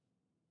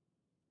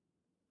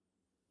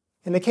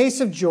In the case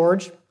of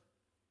George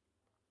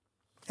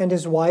and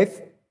his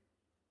wife,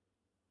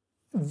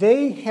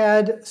 they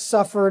had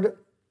suffered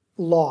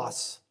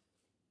loss.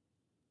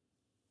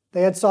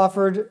 They had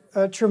suffered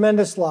a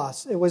tremendous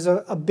loss. It was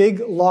a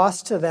big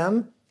loss to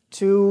them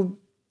to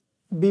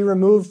be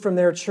removed from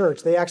their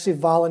church. They actually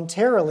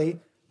voluntarily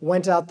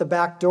went out the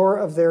back door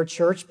of their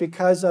church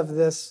because of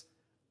this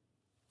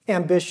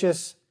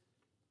ambitious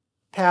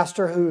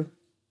pastor who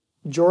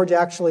George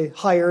actually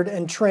hired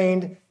and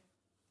trained,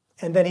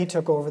 and then he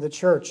took over the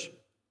church.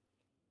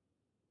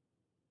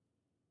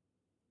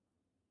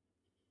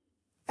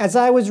 As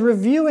I was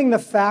reviewing the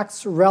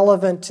facts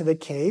relevant to the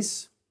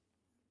case,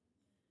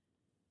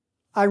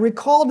 I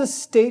recalled a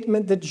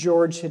statement that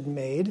George had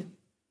made.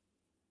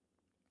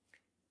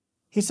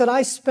 He said,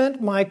 "I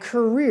spent my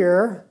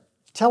career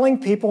telling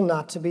people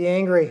not to be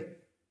angry."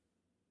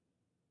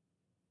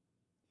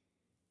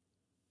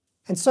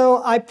 And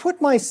so I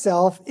put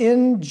myself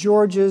in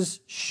George's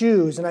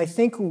shoes, and I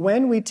think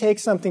when we take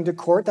something to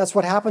court, that's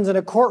what happens in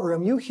a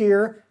courtroom. You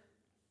hear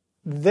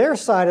their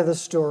side of the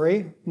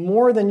story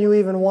more than you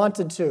even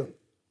wanted to.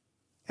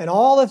 And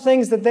all the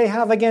things that they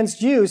have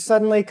against you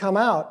suddenly come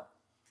out.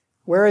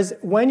 Whereas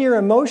when you're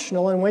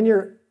emotional and when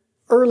you're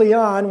early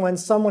on, when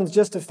someone's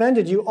just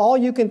offended you, all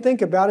you can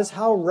think about is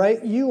how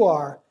right you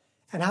are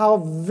and how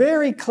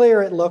very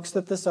clear it looks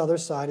that this other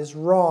side is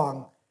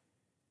wrong.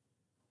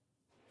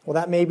 Well,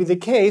 that may be the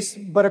case,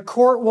 but a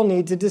court will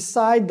need to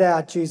decide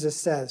that, Jesus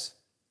says.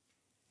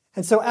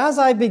 And so as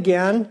I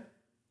began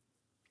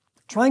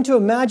trying to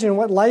imagine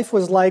what life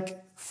was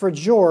like for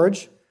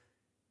George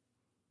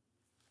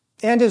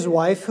and his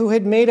wife, who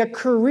had made a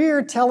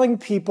career telling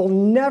people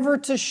never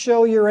to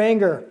show your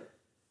anger.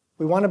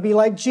 We want to be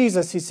like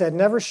Jesus, he said,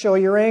 never show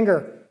your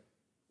anger.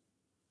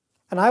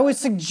 And I was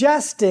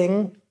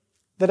suggesting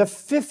that a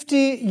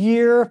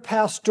 50-year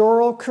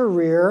pastoral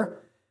career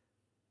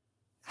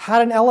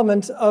had an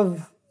element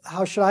of,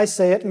 how should I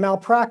say it,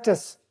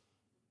 malpractice.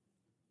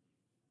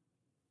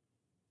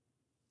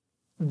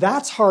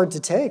 That's hard to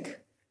take.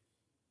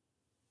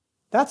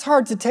 That's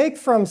hard to take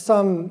from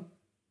some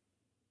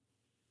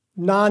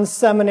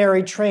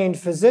non-seminary trained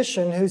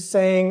physician who's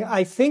saying,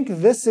 I think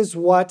this is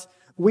what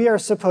we are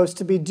supposed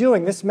to be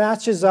doing. This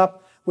matches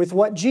up with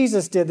what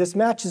Jesus did. This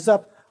matches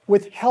up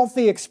with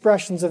healthy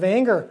expressions of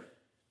anger.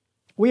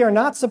 We are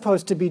not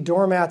supposed to be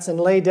doormats and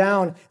lay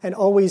down and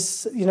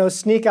always,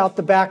 sneak out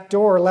the back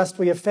door lest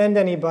we offend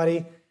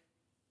anybody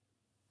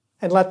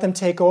and let them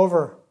take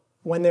over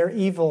when they're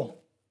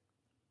evil.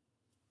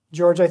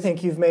 George, I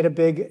think you've made a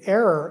big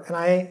error, and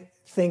I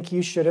think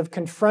you should have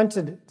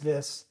confronted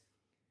this.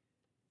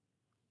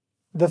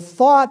 The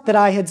thought that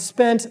I had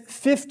spent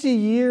 50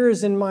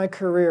 years in my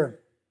career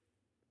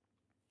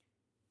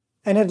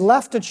and had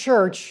left a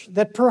church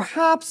that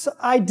perhaps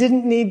I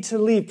didn't need to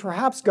leave.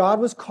 Perhaps God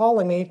was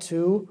calling me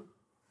to,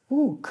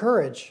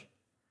 courage.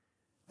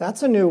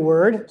 That's a new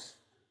word.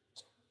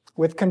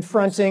 With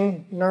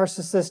confronting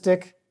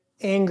narcissistic,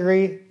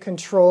 angry,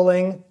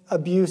 controlling,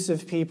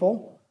 abusive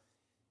people.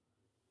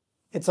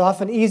 It's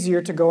often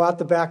easier to go out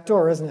the back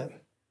door, isn't it?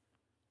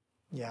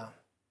 Yeah,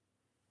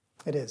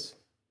 it is.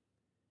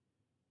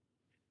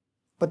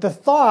 But the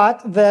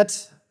thought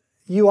that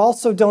you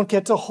also don't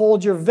get to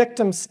hold your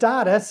victim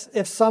status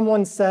if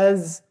someone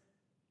says,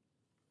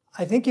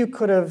 I think you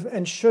could have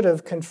and should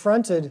have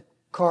confronted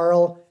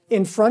Carl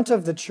in front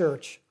of the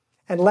church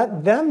and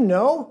let them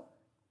know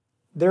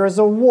there is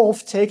a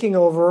wolf taking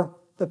over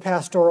the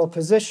pastoral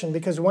position.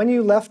 Because when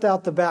you left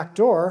out the back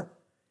door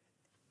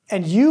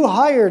and you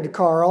hired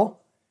Carl,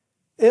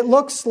 it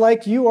looks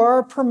like you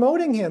are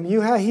promoting him.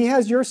 He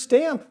has your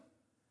stamp.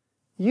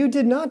 You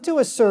did not do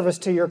a service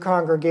to your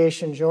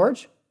congregation,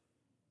 George.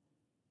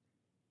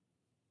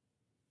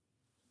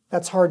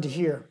 That's hard to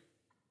hear.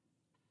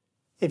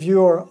 If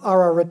you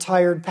are a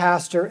retired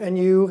pastor and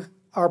you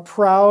are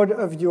proud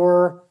of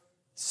your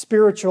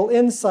spiritual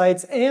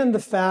insights and the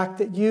fact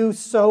that you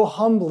so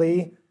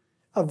humbly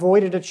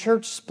avoided a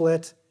church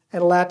split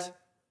and let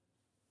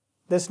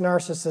this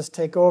narcissist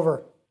take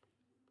over.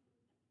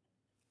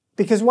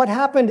 Because what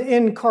happened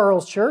in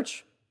Carl's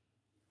church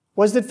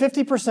was that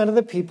 50% of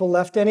the people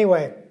left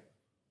anyway.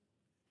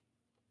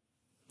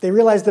 They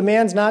realized the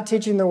man's not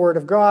teaching the Word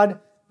of God.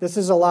 This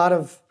is a lot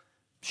of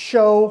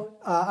show.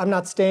 I'm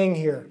not staying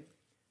here.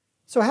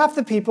 So half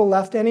the people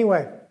left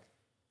anyway.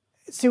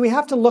 See, we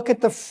have to look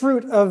at the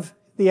fruit of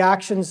the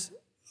actions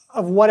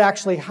of what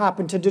actually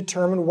happened to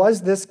determine,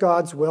 was this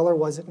God's will or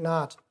was it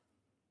not?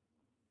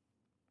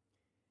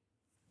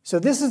 So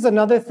this is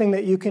another thing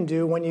that you can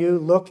do when you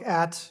look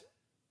at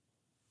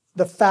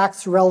the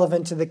facts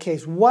relevant to the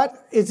case.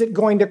 What is it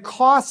going to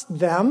cost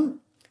them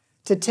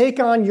to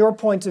take on your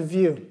point of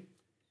view?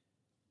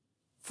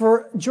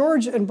 For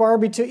George and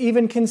Barbie to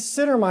even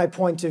consider my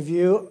point of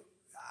view,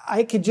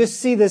 I could just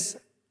see this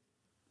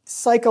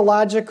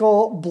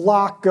psychological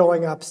block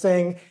going up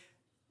saying,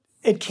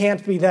 it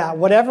can't be that.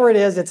 Whatever it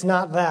is, it's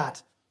not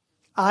that.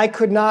 I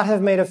could not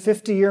have made a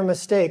 50-year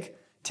mistake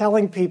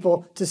telling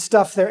people to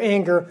stuff their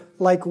anger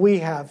like we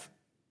have.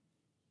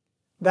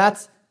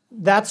 That's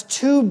That's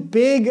too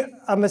big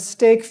a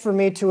mistake for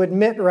me to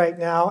admit right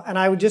now, and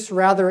I would just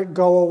rather it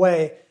go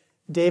away.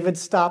 David,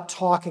 stop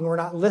talking. We're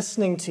not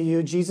listening to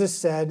you. Jesus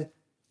said,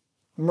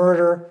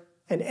 murder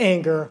and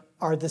anger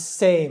are the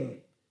same.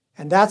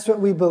 And that's what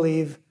we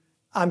believe.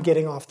 I'm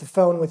getting off the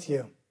phone with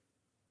you.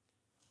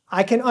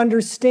 I can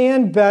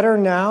understand better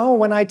now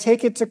when I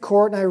take it to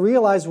court and I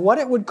realize what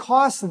it would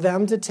cost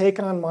them to take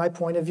on my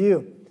point of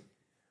view.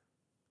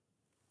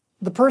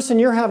 The person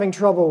you're having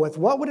trouble with,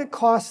 what would it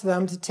cost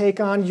them to take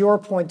on your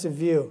point of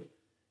view?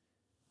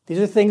 These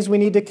are things we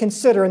need to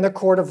consider in the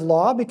court of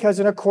law, because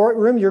in a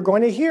courtroom you're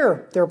going to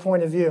hear their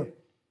point of view,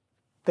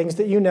 things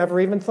that you never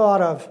even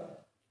thought of.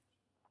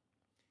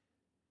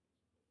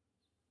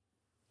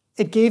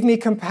 It gave me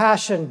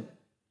compassion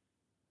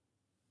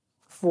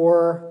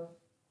for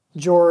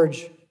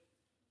George.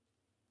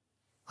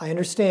 I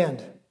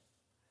understand.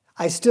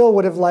 I still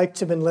would have liked to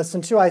have been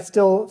listened to. I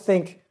still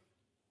think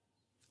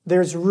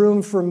there's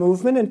room for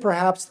movement, and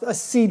perhaps a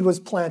seed was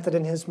planted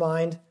in his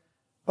mind,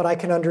 but I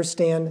can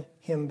understand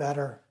him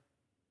better.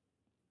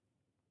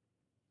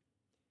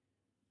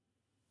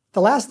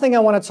 The last thing I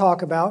want to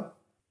talk about,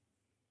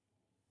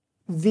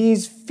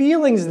 these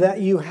feelings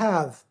that you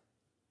have,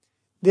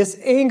 this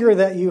anger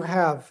that you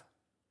have,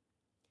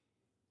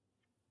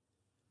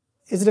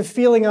 is it a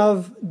feeling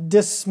of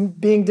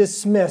being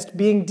dismissed,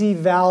 being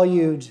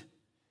devalued,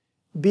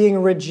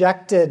 being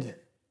rejected?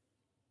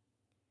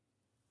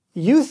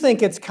 You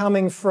think it's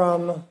coming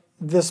from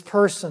this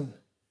person.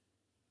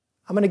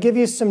 I'm going to give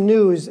you some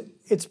news.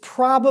 It's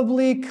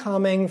probably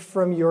coming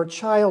from your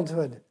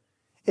childhood.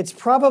 It's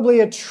probably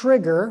a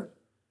trigger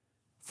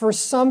for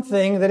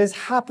something that has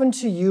happened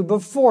to you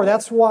before.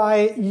 That's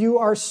why you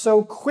are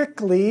so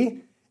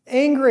quickly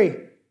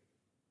angry.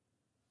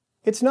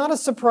 It's not a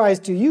surprise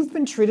to you. You've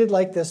been treated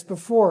like this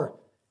before.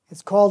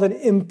 It's called an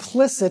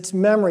implicit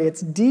memory.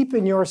 It's deep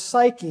in your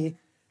psyche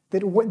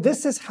that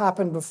this has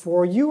happened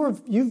before.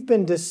 You've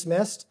been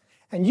dismissed,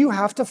 and you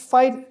have to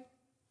fight.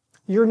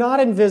 You're not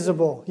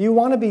invisible. You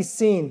want to be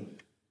seen.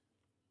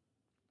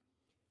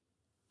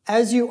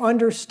 As you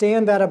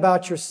understand that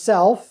about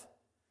yourself,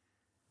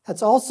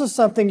 that's also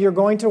something you're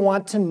going to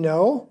want to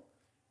know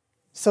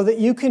so that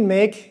you can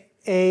make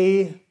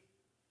an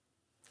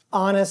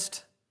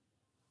honest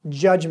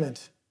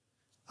judgment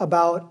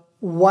about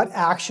what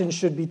action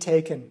should be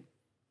taken,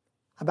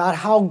 about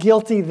how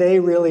guilty they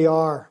really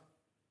are.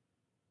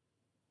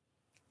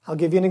 I'll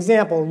give you an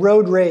example.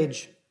 Road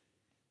rage.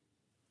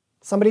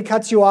 Somebody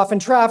cuts you off in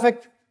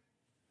traffic.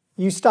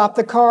 You stop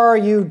the car,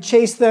 you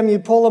chase them, you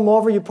pull them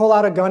over, you pull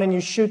out a gun and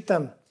you shoot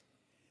them.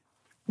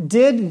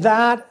 Did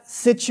that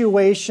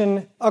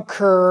situation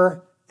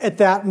occur at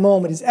that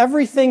moment? Has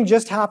everything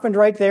just happened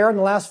right there in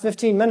the last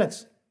 15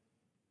 minutes?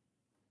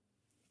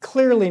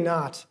 Clearly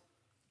not.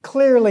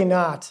 Clearly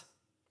not.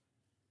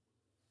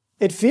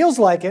 It feels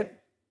like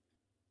it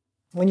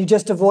when you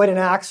just avoid an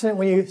accident,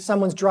 when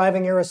someone's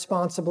driving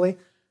irresponsibly.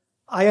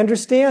 I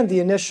understand the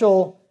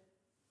initial,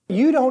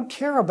 you don't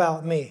care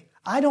about me.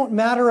 I don't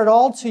matter at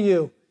all to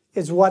you,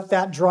 is what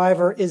that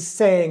driver is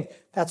saying.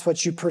 That's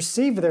what you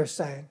perceive they're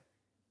saying.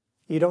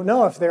 You don't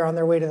know if they're on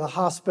their way to the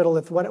hospital,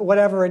 if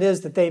whatever it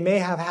is that they may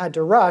have had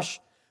to rush.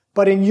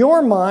 But in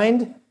your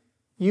mind,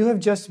 you have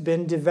just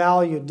been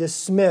devalued,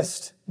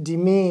 dismissed,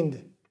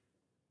 demeaned.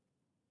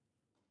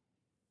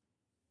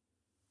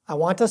 I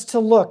want us to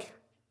look.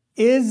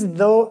 Is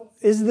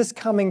this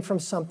coming from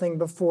something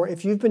before?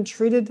 If you've been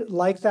treated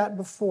like that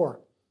before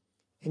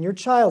in your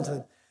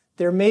childhood,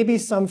 there may be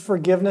some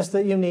forgiveness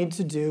that you need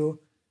to do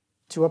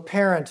to a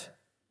parent,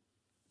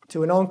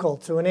 to an uncle,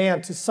 to an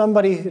aunt, to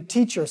somebody, a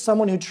teacher,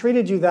 someone who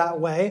treated you that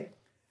way,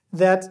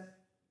 that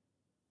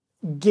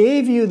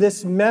gave you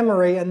this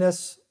memory and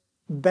this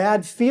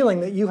bad feeling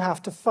that you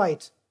have to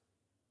fight.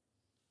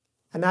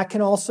 And that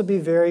can also be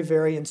very,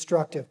 very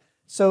instructive.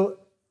 So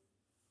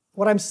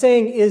what I'm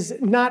saying is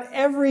not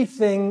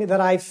everything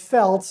that I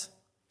felt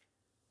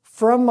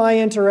from my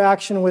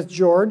interaction with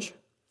George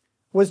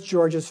was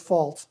George's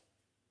fault.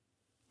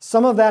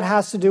 Some of that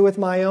has to do with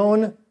my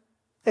own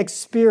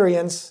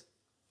experience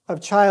of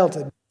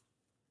childhood.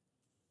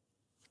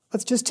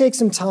 Let's just take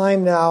some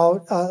time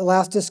now,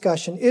 last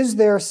discussion. Is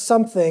there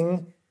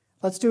something,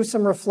 let's do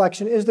some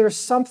reflection, is there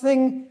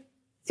something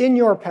in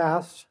your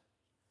past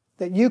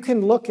that you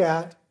can look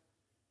at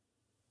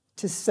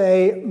to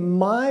say,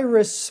 my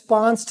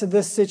response to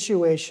this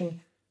situation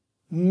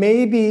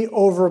may be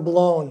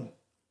overblown?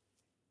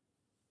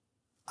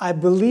 I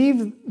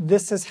believe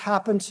this has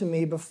happened to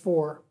me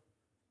before.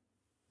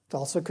 It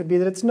also could be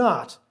that it's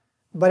not.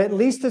 But at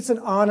least it's an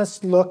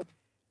honest look.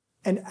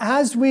 And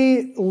as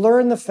we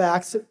learn the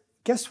facts,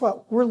 guess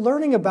what? We're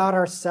learning about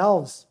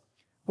ourselves.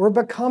 We're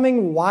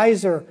becoming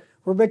wiser.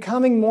 We're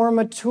becoming more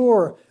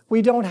mature.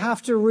 We don't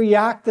have to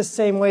react the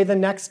same way the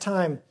next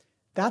time.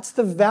 That's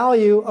the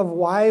value of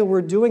why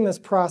we're doing this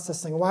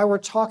processing, why we're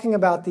talking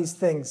about these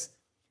things,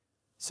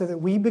 so that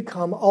we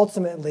become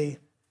ultimately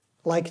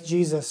like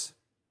Jesus.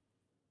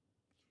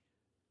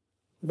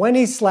 When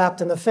he's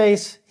slapped in the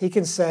face, he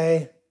can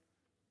say,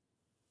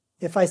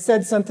 if I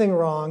said something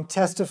wrong,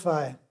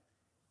 testify.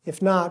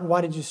 If not,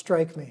 why did you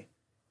strike me?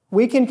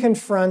 We can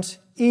confront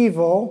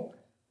evil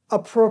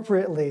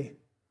appropriately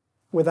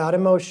without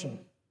emotion.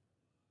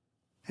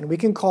 And we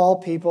can call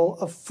people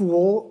a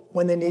fool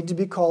when they need to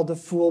be called a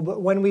fool.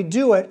 But when we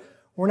do it,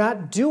 we're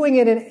not doing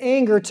it in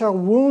anger to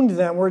wound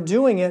them. We're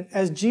doing it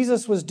as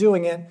Jesus was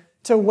doing it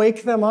to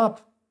wake them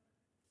up.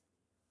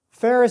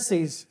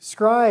 Pharisees,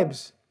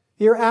 scribes,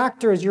 you're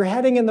actors. You're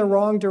heading in the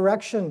wrong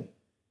direction.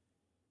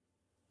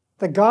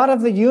 The God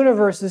of the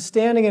universe is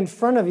standing in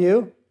front of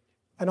you,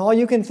 and all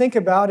you can think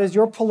about is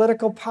your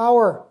political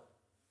power.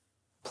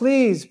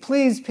 Please,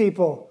 please,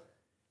 people,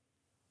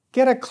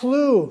 get a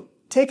clue.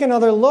 Take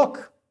another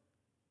look.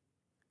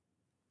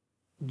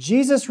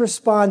 Jesus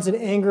responds in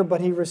anger,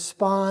 but he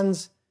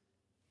responds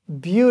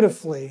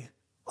beautifully,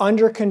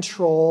 under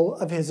control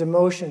of his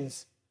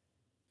emotions.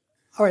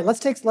 All right, let's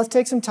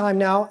take some time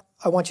now.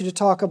 I want you to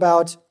talk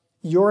about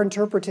your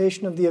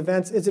interpretation of the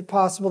events. Is it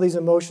possible these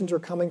emotions are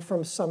coming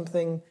from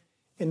something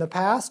in the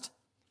past?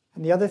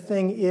 And the other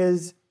thing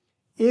is,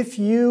 if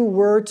you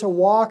were to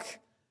walk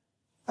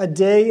a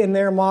day in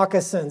their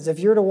moccasins, if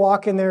you're to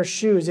walk in their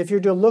shoes, if you're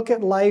to look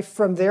at life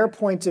from their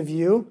point of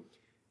view,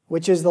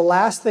 which is the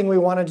last thing we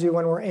want to do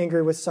when we're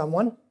angry with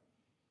someone,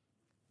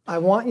 I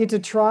want you to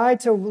try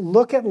to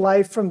look at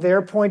life from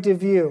their point of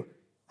view,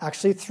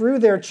 actually through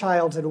their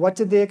childhood. What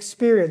did they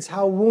experience?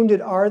 How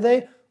wounded are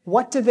they?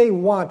 What do they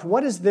want?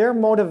 What is their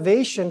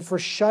motivation for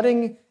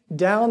shutting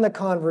down the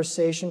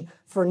conversation,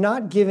 for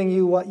not giving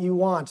you what you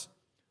want?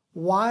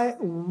 Why?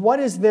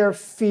 What is their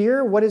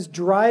fear? What is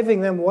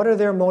driving them? What are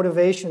their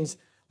motivations?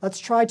 Let's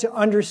try to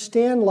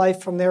understand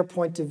life from their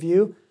point of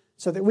view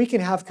so that we can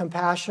have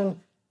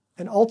compassion,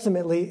 and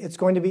ultimately it's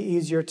going to be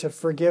easier to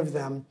forgive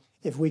them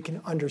if we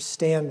can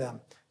understand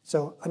them.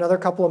 So another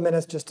couple of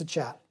minutes just to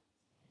chat.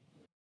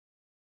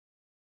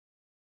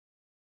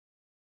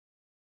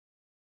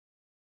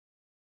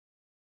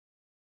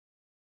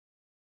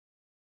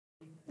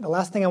 The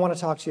last thing I want to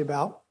talk to you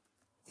about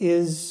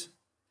is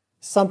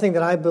something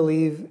that I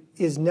believe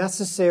is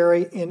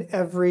necessary in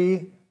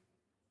every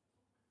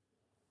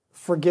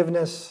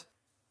forgiveness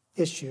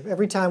issue,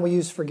 every time we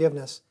use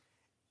forgiveness,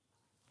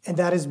 and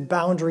that is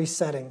boundary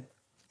setting.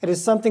 It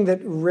is something that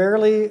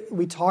rarely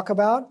we talk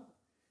about,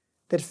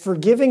 that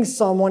forgiving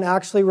someone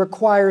actually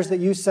requires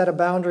that you set a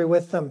boundary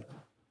with them.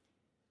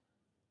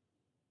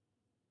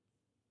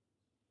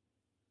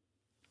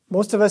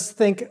 Most of us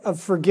think of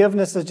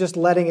forgiveness as just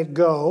letting it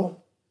go,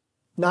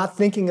 not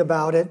thinking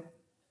about it,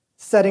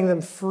 setting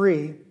them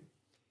free.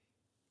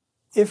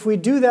 If we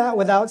do that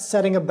without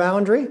setting a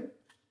boundary,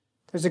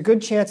 there's a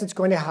good chance it's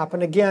going to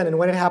happen again. And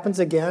when it happens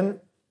again,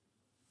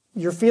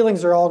 your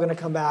feelings are all going to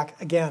come back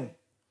again.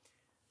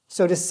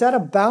 So to set a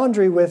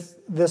boundary with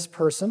this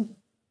person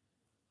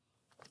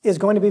is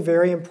going to be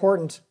very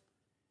important.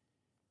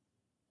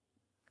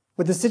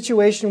 With the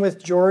situation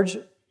with George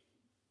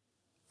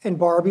and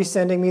Barbie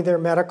sending me their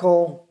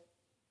medical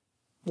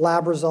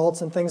lab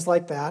results and things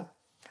like that,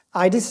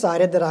 I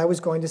decided that I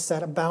was going to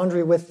set a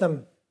boundary with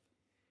them.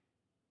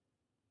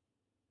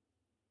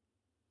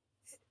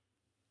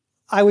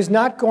 I was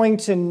not going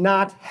to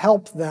not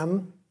help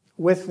them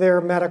with their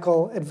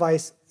medical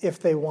advice if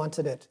they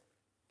wanted it.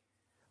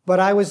 But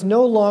I was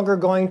no longer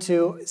going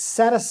to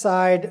set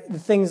aside the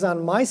things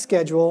on my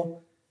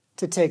schedule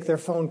to take their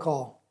phone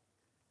call.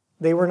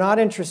 They were not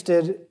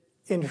interested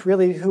in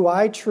really who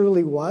I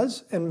truly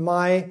was and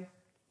my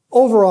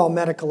overall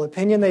medical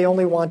opinion. They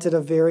only wanted a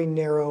very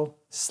narrow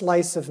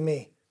slice of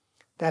me.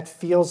 That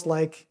feels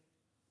like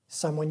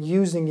someone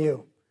using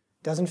you.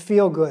 Doesn't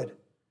feel good.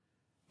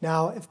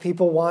 Now, if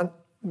people want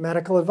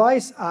medical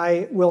advice,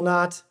 I will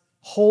not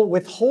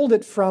withhold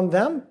it from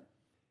them,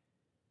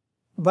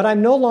 but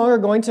I'm no longer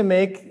going to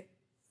make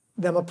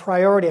them a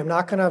priority. I'm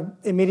not going to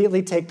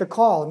immediately take the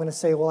call. I'm going to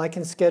say, well, I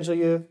can schedule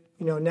you,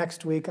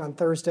 next week on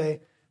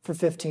Thursday for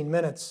 15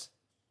 minutes.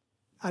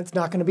 It's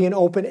not going to be an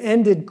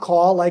open-ended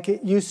call like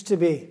it used to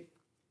be.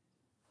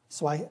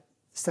 So I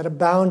set a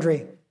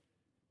boundary.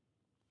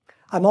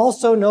 I'm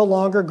also no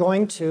longer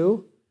going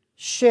to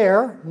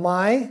share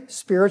my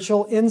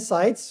spiritual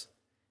insights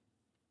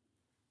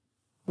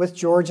with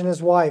George and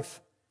his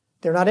wife.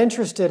 They're not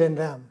interested in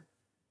them.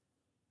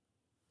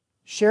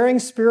 Sharing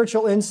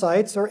spiritual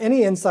insights or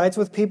any insights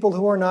with people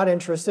who are not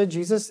interested,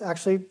 Jesus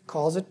actually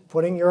calls it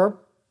putting your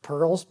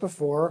pearls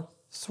before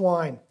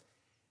swine.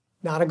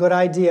 Not a good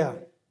idea.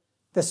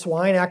 The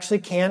swine actually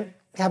can't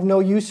have no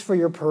use for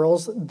your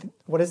pearls.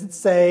 What does it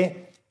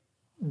say?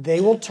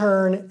 They will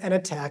turn and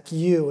attack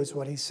you, is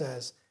what he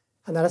says.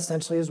 And that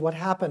essentially is what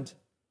happened.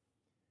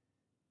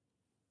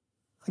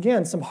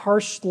 Again, some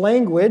harsh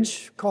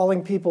language,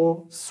 calling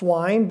people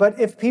swine, but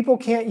if people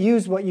can't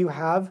use what you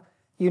have,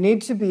 you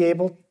need to be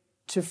able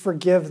to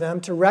forgive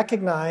them, to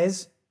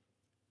recognize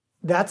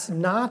that's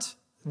not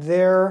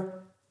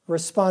their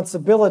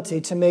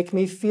responsibility to make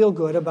me feel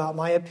good about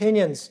my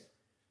opinions.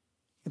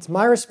 It's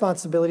my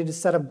responsibility to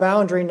set a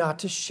boundary, not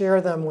to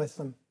share them with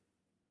them.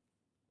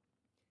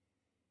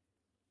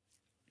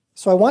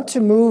 So I want to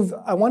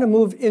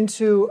move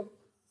into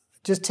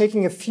just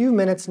taking a few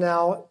minutes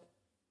now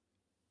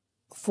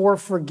for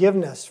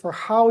forgiveness, for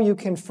how you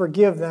can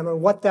forgive them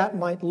and what that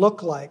might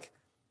look like.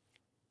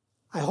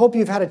 I hope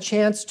you've had a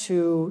chance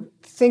to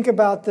think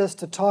about this,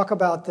 to talk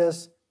about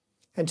this,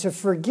 and to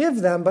forgive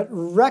them, but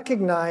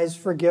recognize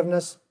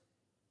forgiveness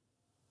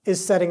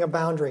is setting a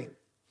boundary.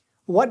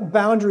 What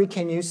boundary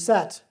can you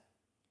set?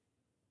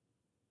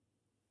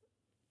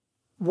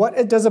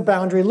 What does a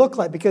boundary look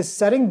like? Because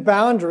setting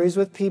boundaries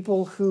with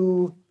people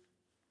who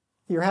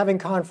you're having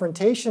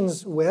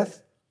confrontations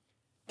with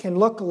can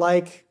look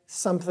like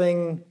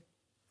something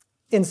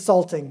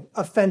insulting,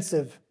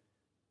 offensive.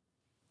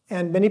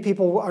 And many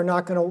people are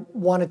not going to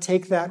want to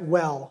take that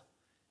well.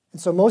 And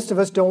so most of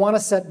us don't want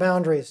to set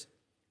boundaries.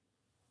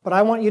 But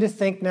I want you to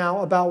think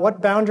now about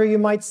what boundary you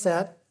might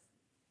set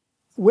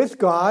with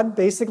God,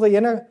 basically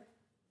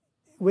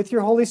with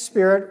your Holy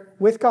Spirit,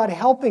 with God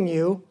helping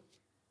you.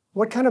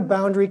 What kind of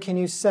boundary can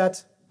you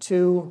set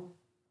to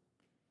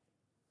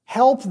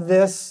help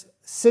this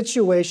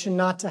situation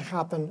not to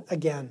happen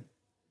again?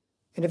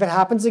 And if it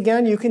happens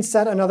again, you can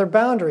set another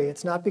boundary.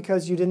 It's not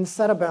because you didn't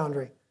set a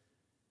boundary.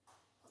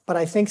 But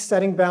I think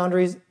setting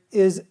boundaries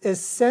is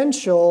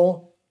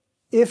essential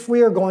if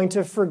we are going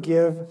to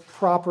forgive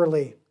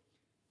properly.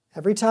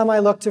 Every time I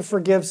look to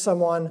forgive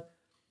someone,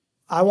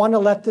 I want to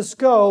let this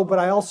go, but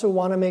I also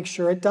want to make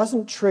sure it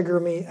doesn't trigger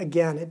me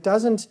again. It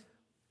doesn't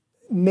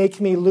make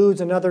me lose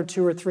another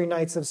 2 or 3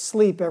 nights of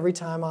sleep every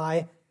time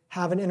I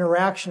have an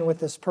interaction with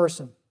this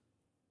person.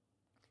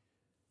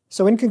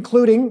 So in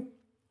concluding,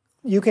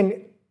 you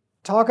can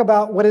talk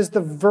about what is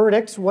the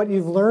verdict, what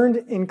you've learned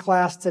in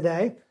class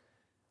today,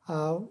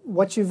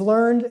 what you've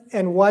learned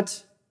and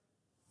what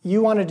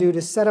you want to do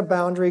to set a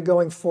boundary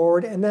going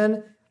forward. And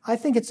then I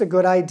think it's a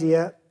good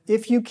idea,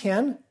 if you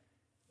can,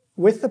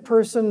 with the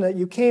person that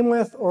you came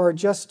with or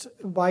just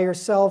by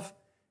yourself,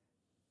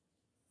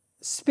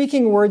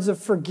 speaking words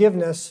of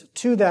forgiveness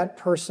to that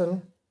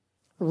person,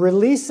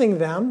 releasing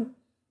them,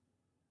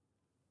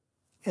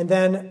 and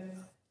then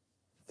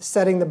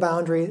setting the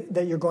boundary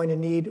that you're going to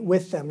need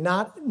with them.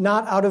 Not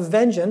out of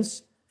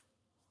vengeance,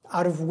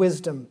 out of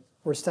wisdom,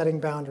 we're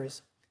setting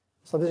boundaries.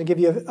 So I'm going to give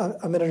you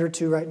a minute or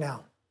two right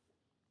now.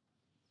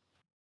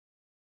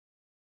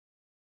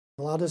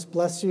 Well, I'll just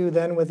bless you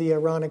then with the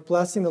Aaronic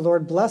blessing. The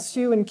Lord bless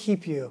you and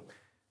keep you.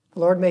 The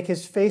Lord make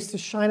his face to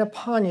shine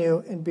upon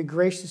you and be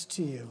gracious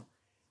to you,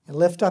 and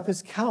lift up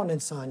his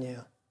countenance on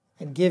you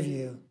and give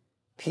you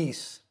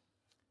peace.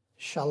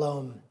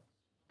 Shalom.